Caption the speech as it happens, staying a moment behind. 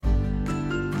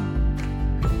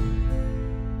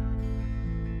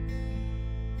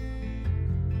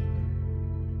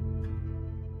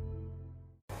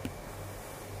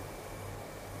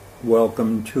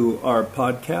welcome to our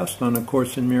podcast on A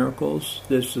Course in Miracles.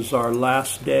 This is our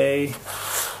last day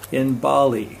in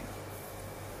Bali.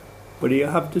 What do you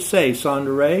have to say,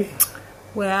 Sandra Ray?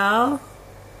 Well,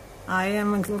 I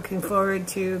am looking forward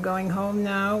to going home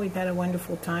now. We've had a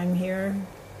wonderful time here,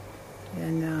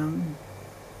 and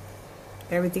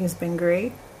everything's been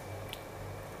great.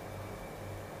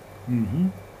 Mm-hmm.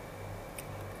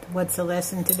 What's the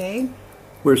lesson today?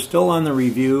 We're still on the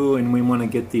review, and we want to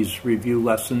get these review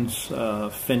lessons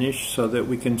finished so that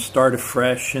we can start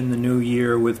afresh in the new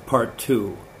year with part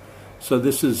 2. So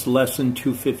this is lesson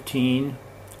 215,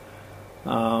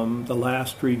 the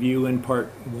last review in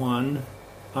part 1.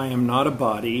 I am not a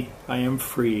body, I am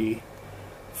free,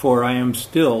 for I am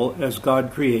still as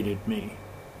God created me.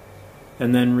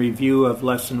 And then review of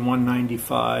lesson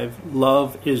 195,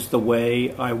 love is the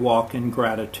way I walk in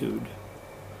gratitude.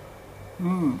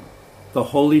 The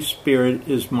Holy Spirit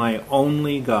is my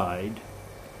only guide.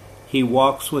 He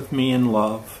walks with me in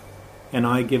love, and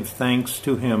I give thanks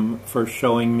to Him for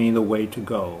showing me the way to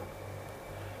go.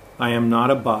 I am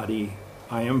not a body,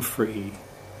 I am free,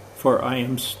 for I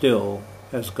am still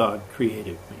as God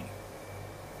created me.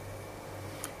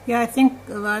 Yeah, I think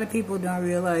a lot of people don't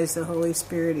realize the Holy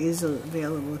Spirit is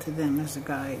available to them as a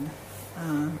guide.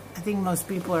 I think most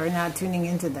people are not tuning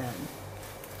into that.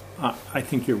 I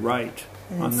think you're right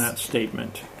on that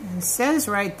statement. It says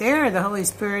right there, the Holy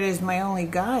Spirit is my only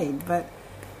guide, but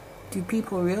do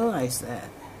people realize that?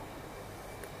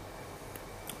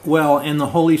 Well, and the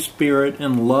Holy Spirit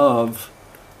and love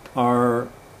are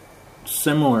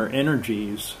similar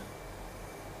energies.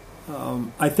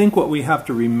 I think what we have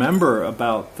to remember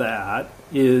about that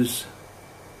is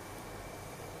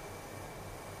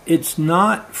it's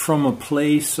not from a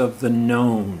place of the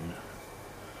known.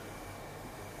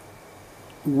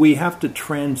 We have to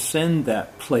transcend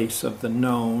that place of the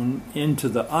known into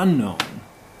the unknown.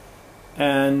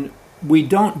 And we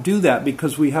don't do that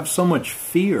because we have so much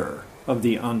fear of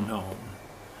the unknown.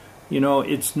 You know,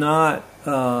 it's not,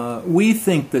 we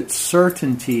think that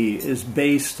certainty is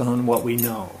based on what we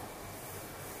know.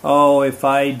 Oh, if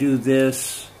I do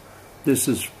this, this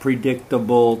is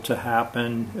predictable to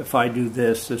happen. If I do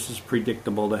this, this is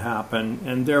predictable to happen.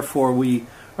 And therefore we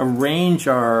arrange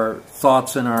our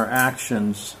thoughts and our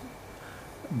actions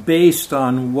based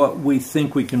on what we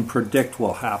think we can predict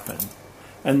will happen.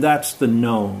 And that's the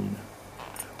known.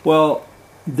 Well,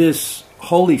 this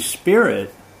Holy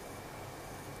Spirit,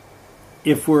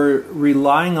 if we're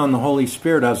relying on the Holy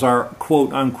Spirit as our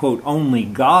quote-unquote only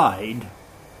guide,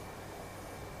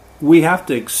 we have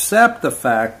to accept the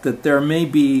fact that there may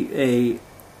be a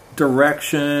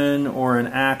direction or an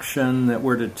action that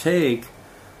we're to take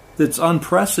that's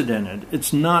unprecedented.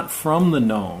 It's not from the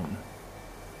known.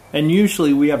 And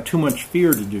usually we have too much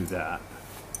fear to do that.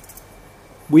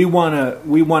 We want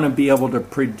to be able to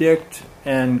predict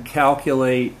and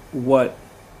calculate what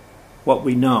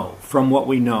we know, from what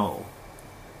we know.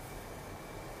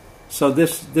 So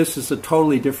this is a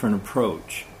totally different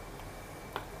approach.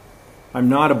 I'm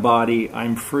not a body,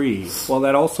 I'm free. Well,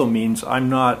 that also means I'm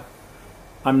not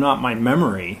my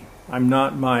memory. I'm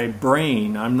not my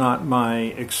brain. I'm not my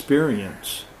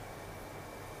experience.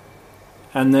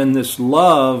 And then this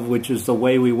love, which is the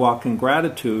way we walk in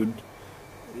gratitude,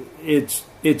 it's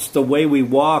the way we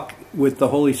walk with the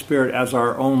Holy Spirit as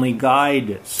our only guide,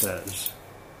 it says.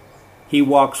 He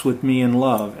walks with me in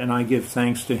love, and I give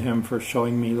thanks to Him for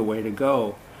showing me the way to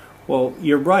go. Well,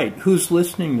 you're right. Who's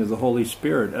listening to the Holy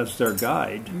Spirit as their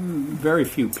guide? Very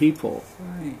few people.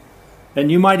 Right. And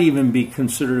you might even be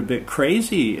considered a bit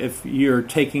crazy if you're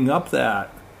taking up that,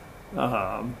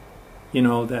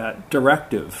 that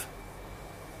directive.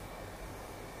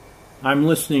 I'm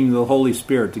listening to the Holy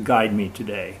Spirit to guide me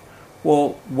today.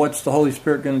 Well, what's the Holy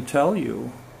Spirit going to tell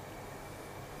you?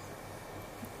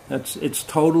 It's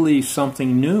totally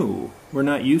something new. We're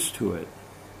not used to it.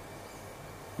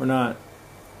 We're not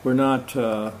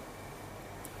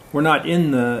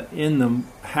in the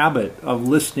habit of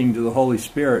listening to the Holy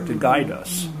Spirit to guide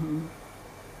us.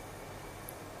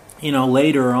 You know,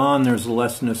 later on there's a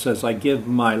lesson that says, I give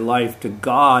my life to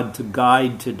God to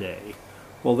guide today.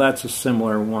 Well, that's a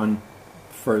similar one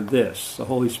for this. The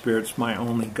Holy Spirit's my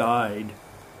only guide.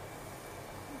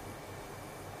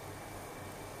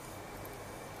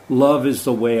 Love is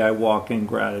the way I walk in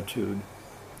gratitude.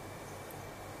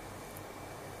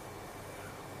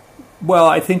 Well,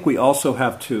 I think we also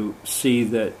have to see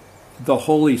that the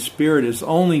Holy Spirit is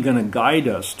only going to guide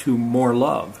us to more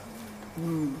love.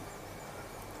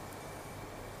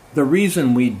 The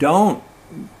reason we don't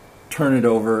turn it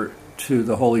over to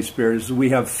the Holy Spirit is we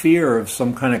have fear of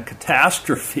some kind of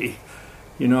catastrophe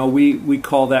You know, we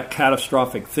call that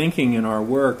catastrophic thinking in our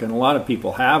work, and a lot of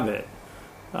people have it.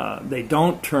 They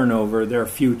don't turn over their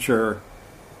future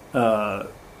to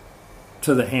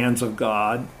the hands of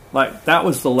God. Like, that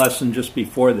was the lesson just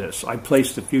before this. I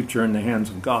placed the future in the hands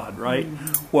of God, right?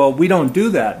 Mm-hmm. Well, we don't do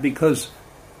that because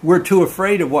we're too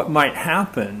afraid of what might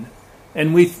happen.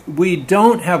 And we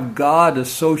don't have God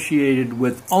associated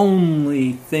with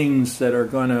only things that are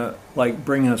going to, like,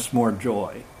 bring us more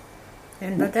joy.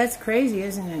 But that's crazy,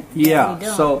 isn't it? Yeah.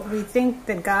 So we think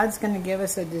that God's going to give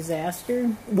us a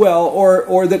disaster. Well,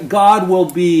 or that God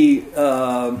will be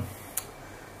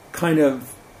kind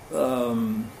of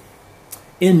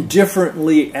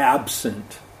indifferently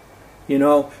absent. You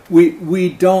know, we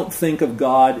don't think of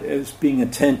God as being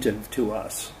attentive to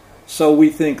us. So we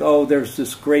think, oh, there's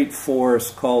this great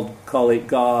force called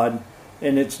God,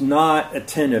 and it's not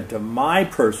attentive to my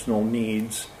personal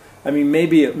needs. I mean,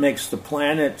 maybe it makes the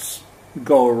planets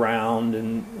go around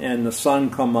and the sun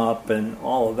come up and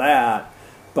all of that,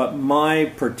 but my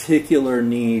particular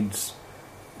needs,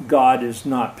 God is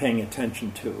not paying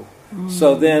attention to.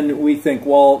 So then we think,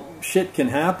 well, shit can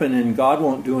happen and God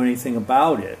won't do anything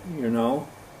about it, you know?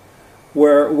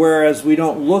 Whereas we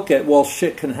don't look at, well,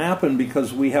 shit can happen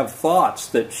because we have thoughts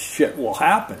that shit will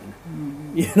happen.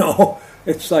 You know,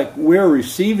 it's like we're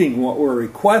receiving what we're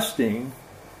requesting,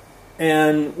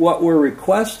 and what we're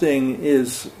requesting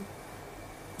is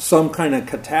some kind of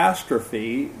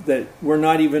catastrophe that we're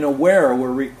not even aware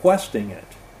we're requesting it.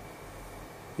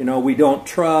 You know, we don't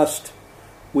trust,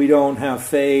 we don't have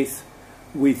faith,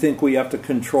 we think we have to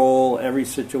control every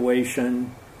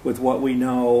situation with what we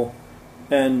know,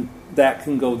 and that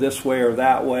can go this way or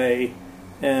that way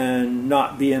and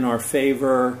not be in our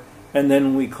favor, and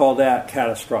then we call that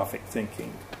catastrophic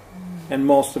thinking. And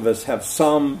most of us have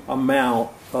some amount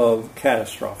of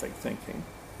catastrophic thinking.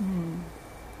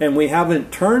 And we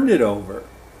haven't turned it over.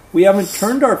 We haven't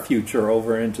turned our future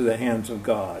over into the hands of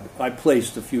God. I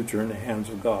placed the future in the hands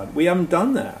of God. We haven't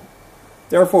done that.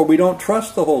 Therefore, we don't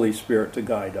trust the Holy Spirit to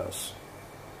guide us.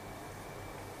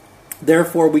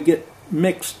 Therefore, we get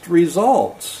mixed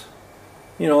results.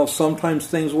 You know, sometimes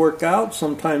things work out,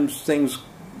 sometimes things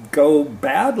go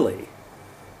badly.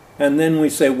 And then we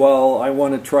say, well, I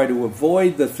want to try to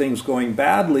avoid the things going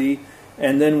badly,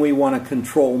 and then we want to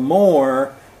control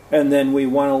more, and then we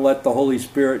want to let the Holy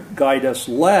Spirit guide us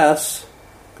less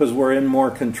because we're in more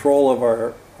control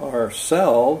of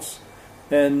ourselves.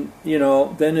 And, you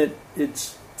know, then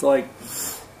it's like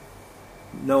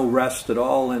no rest at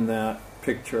all in that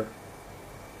picture.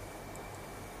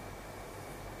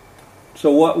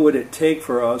 So what would it take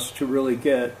for us to really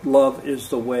get love is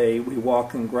the way we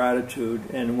walk in gratitude,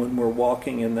 and when we're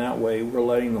walking in that way, we're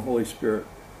letting the Holy Spirit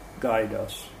guide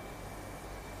us?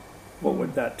 What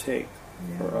would that take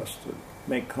for us to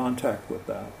make contact with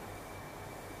that?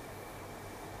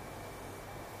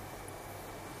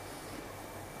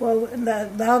 Well,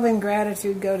 love and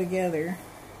gratitude go together.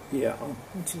 Yeah.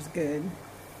 Which is good.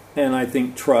 And I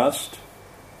think trust.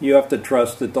 You have to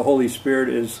trust that the Holy Spirit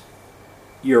is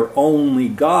your only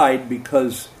guide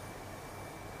because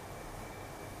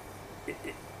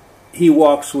He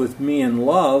walks with me in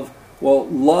love. Well,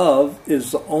 love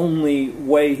is the only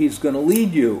way He's going to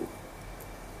lead you.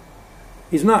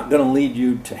 He's not going to lead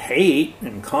you to hate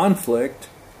and conflict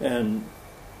and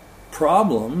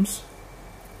problems.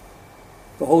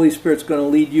 The Holy Spirit's going to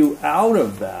lead you out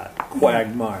of that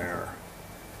quagmire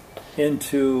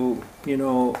into, you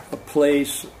know, a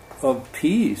place of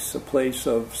peace, a place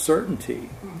of certainty,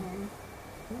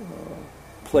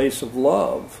 a place of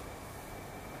love.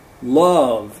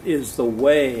 Love is the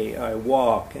way I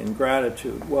walk in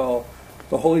gratitude. Well,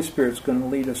 the Holy Spirit's going to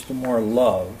lead us to more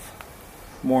love,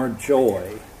 more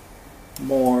joy,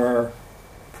 more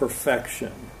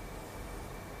perfection.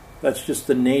 That's just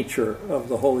the nature of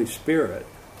the Holy Spirit.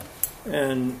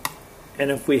 And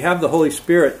if we have the Holy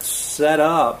Spirit set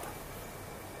up,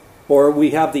 or we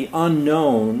have the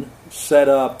unknown set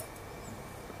up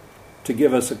to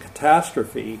give us a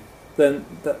catastrophe, then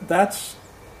that's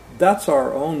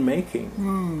our own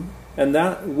making. And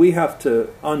that we have to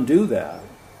undo that.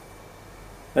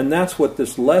 And that's what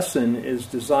this lesson is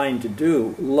designed to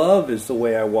do. Love is the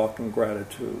way I walk in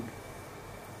gratitude.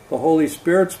 The Holy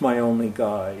Spirit's my only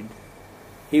guide.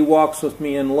 He walks with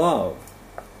me in love.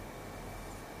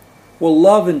 Well,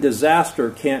 love and disaster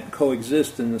can't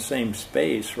coexist in the same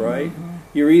space, right?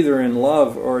 You're either in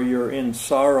love or you're in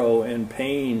sorrow and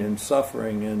pain and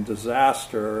suffering and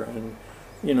disaster. And,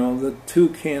 you know, the two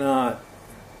cannot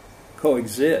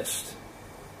coexist.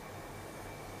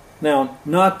 Now,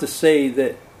 not to say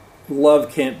that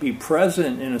love can't be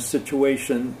present in a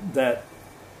situation that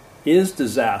is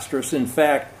disastrous. In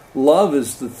fact, Love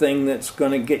is the thing that's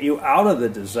going to get you out of the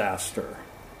disaster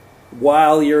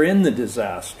while you're in the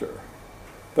disaster.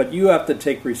 But you have to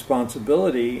take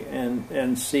responsibility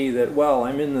and see that, well,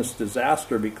 I'm in this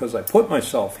disaster because I put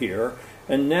myself here,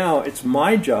 and now it's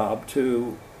my job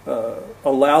to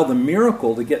allow the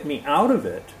miracle to get me out of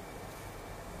it.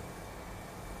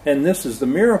 And this is the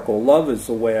miracle. Love is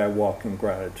the way I walk in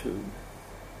gratitude.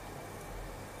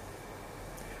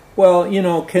 Well,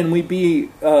 can we be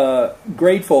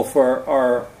grateful for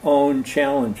our own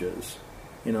challenges?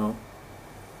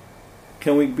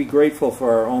 Can we be grateful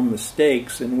for our own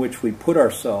mistakes in which we put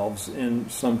ourselves in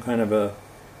some kind of a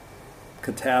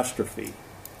catastrophe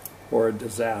or a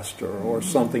disaster or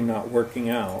something not working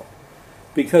out?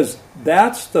 Because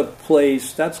that's the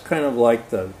place, that's kind of like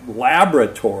the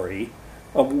laboratory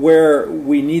of where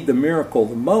we need the miracle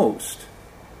the most.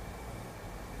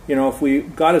 If we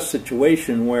got a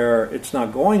situation where it's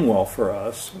not going well for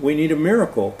us, we need a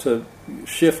miracle to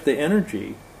shift the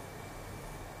energy.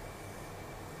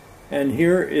 And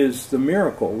here is the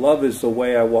miracle. Love is the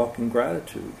way I walk in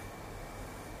gratitude.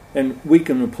 And we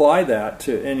can apply that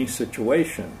to any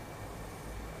situation.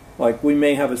 Like we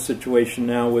may have a situation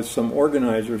now with some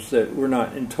organizers that we're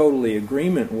not in totally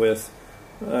agreement with,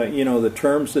 the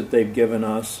terms that they've given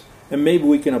us. And maybe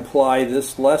we can apply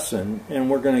this lesson and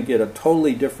we're going to get a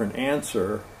totally different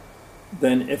answer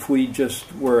than if we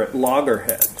just were at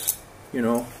loggerheads.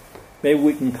 Maybe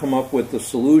we can come up with the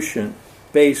solution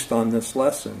based on this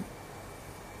lesson.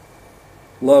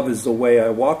 Love is the way I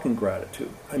walk in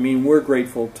gratitude. I mean, we're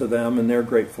grateful to them and they're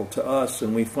grateful to us,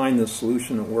 and we find the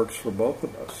solution that works for both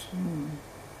of us.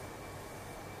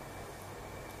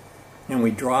 And we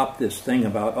drop this thing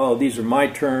about, oh, these are my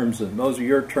terms and those are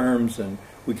your terms, and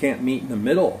we can't meet in the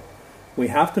middle. We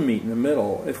have to meet in the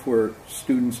middle if we're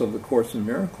students of the Course in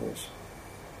Miracles.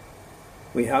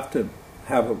 We have to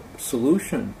have a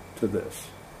solution to this.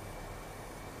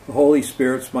 The Holy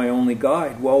Spirit's my only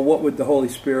guide. Well, what would the Holy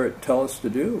Spirit tell us to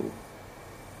do?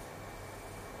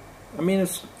 I mean,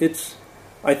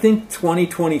 I think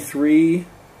 2023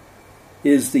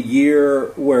 is the year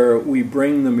where we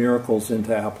bring the miracles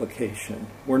into application.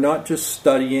 We're not just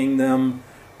studying them,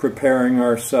 preparing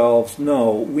ourselves.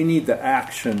 No, we need the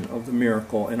action of the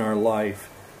miracle in our life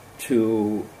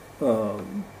to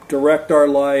direct our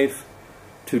life,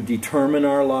 to determine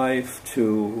our life,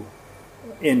 to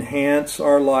enhance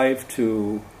our life,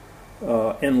 to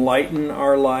enlighten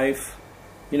our life.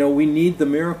 We need the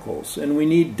miracles, and we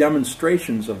need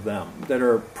demonstrations of them that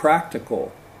are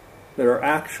practical, that are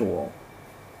actual.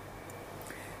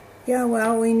 Yeah,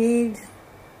 well, we need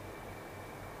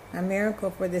a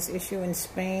miracle for this issue in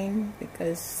Spain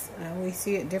because we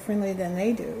see it differently than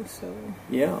they do. So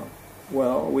yeah,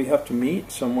 well, we have to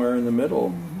meet somewhere in the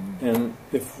middle, and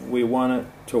if we want it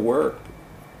to work,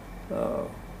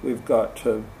 we've got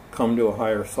to come to a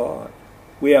higher thought.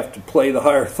 We have to play the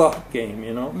higher thought game,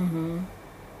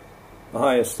 the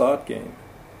highest thought game.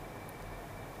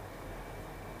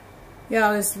 Yeah,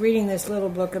 I was reading this little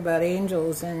book about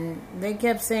angels, and they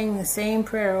kept saying the same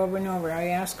prayer over and over. I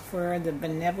ask for the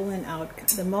benevolent outcome,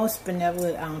 the most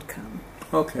benevolent outcome.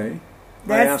 Okay.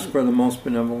 I ask for the most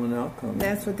benevolent outcome.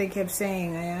 That's what they kept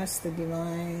saying. I asked the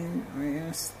divine, or I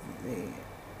asked the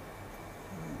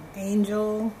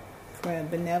angel for a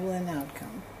benevolent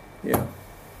outcome. Yeah.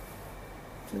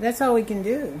 So that's all we can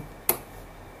do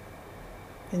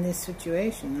in this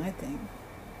situation, I think.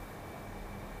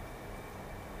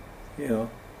 Yeah.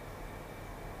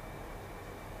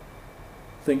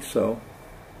 Think so.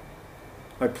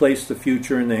 I place the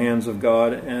future in the hands of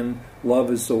God, and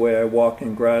love is the way I walk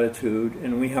in gratitude,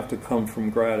 and we have to come from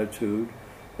gratitude.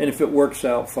 And if it works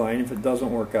out, fine. If it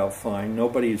doesn't work out, fine.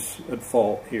 Nobody's at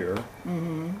fault here.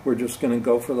 We're just going to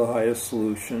go for the highest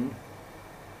solution.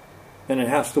 And it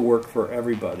has to work for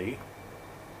everybody.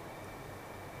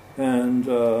 And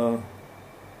the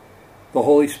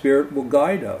Holy Spirit will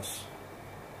guide us.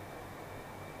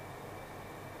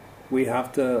 We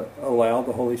have to allow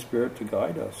the Holy Spirit to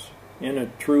guide us in a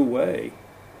true way.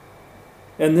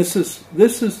 And this is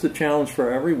the challenge for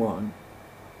everyone.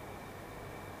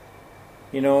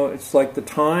 It's like the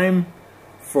time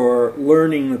for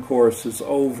learning the Course is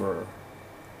over.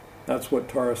 That's what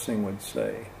Tara Singh would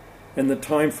say. And the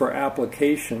time for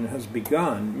application has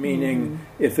begun, meaning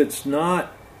if it's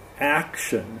not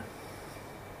action,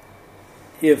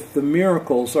 if the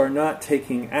miracles are not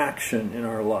taking action in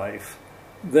our life,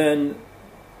 then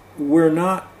we're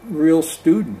not real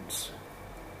students.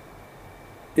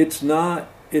 It's not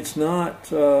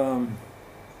the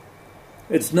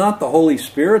Holy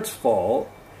Spirit's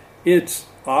fault. It's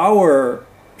our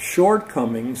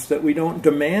shortcomings that we don't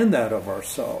demand that of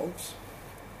ourselves.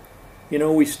 You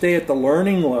know, we stay at the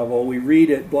learning level, we read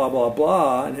it, blah, blah,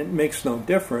 blah, and it makes no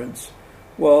difference.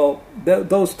 Well,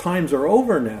 those times are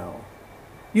over now.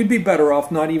 You'd be better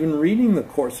off not even reading the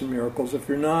Course in Miracles if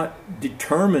you're not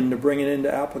determined to bring it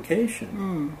into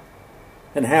application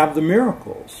and have the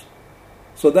miracles.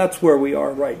 So that's where we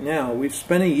are right now. We've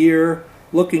spent a year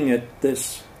looking at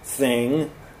this thing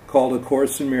called A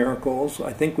Course in Miracles.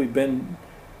 I think we've been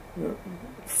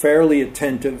fairly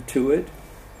attentive to it.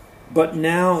 But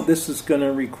now this is going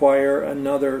to require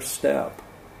another step.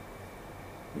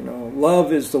 You know,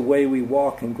 love is the way we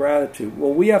walk in gratitude.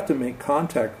 Well, we have to make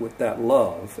contact with that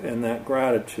love and that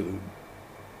gratitude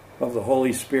of the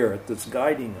Holy Spirit that's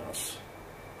guiding us.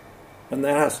 And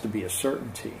that has to be a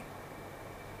certainty.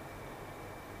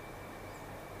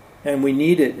 And we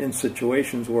need it in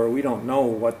situations where we don't know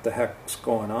what the heck's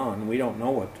going on. We don't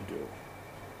know what to do.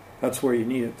 That's where you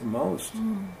need it the most.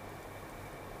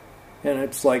 And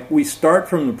it's like we start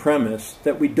from the premise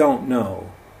that we don't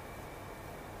know.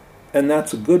 And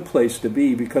that's a good place to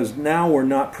be, because now we're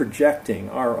not projecting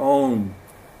our own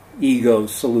ego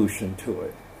solution to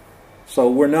it. So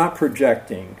we're not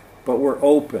projecting, but we're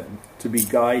open to be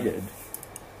guided.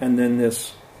 And then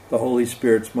the Holy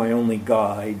Spirit's my only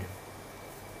guide.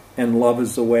 And love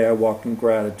is the way I walk in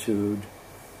gratitude.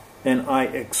 And I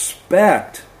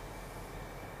expect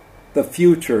the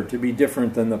future to be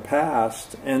different than the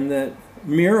past, and that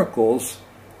miracles,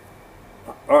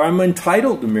 I'm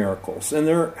entitled to miracles, and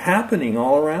they're happening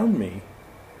all around me.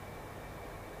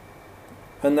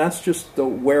 And that's just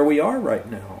where we are right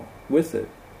now with it.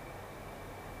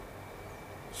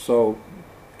 So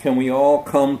can we all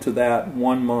come to that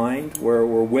one mind where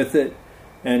we're with it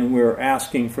and we're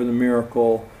asking for the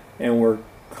miracle, and we're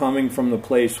coming from the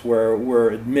place where we're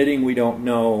admitting we don't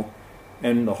know,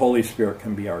 and the Holy Spirit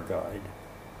can be our guide.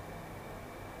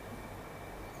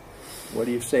 What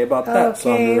do you say about that, Okay,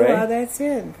 Sandra? well, that's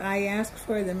it. I ask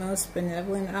for the most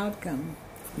benevolent outcome.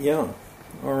 Yeah.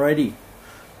 Alrighty.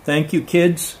 Thank you,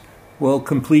 kids. We'll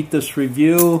complete this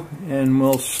review, and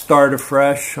we'll start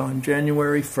afresh on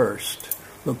January 1st.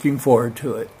 Looking forward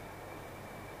to it.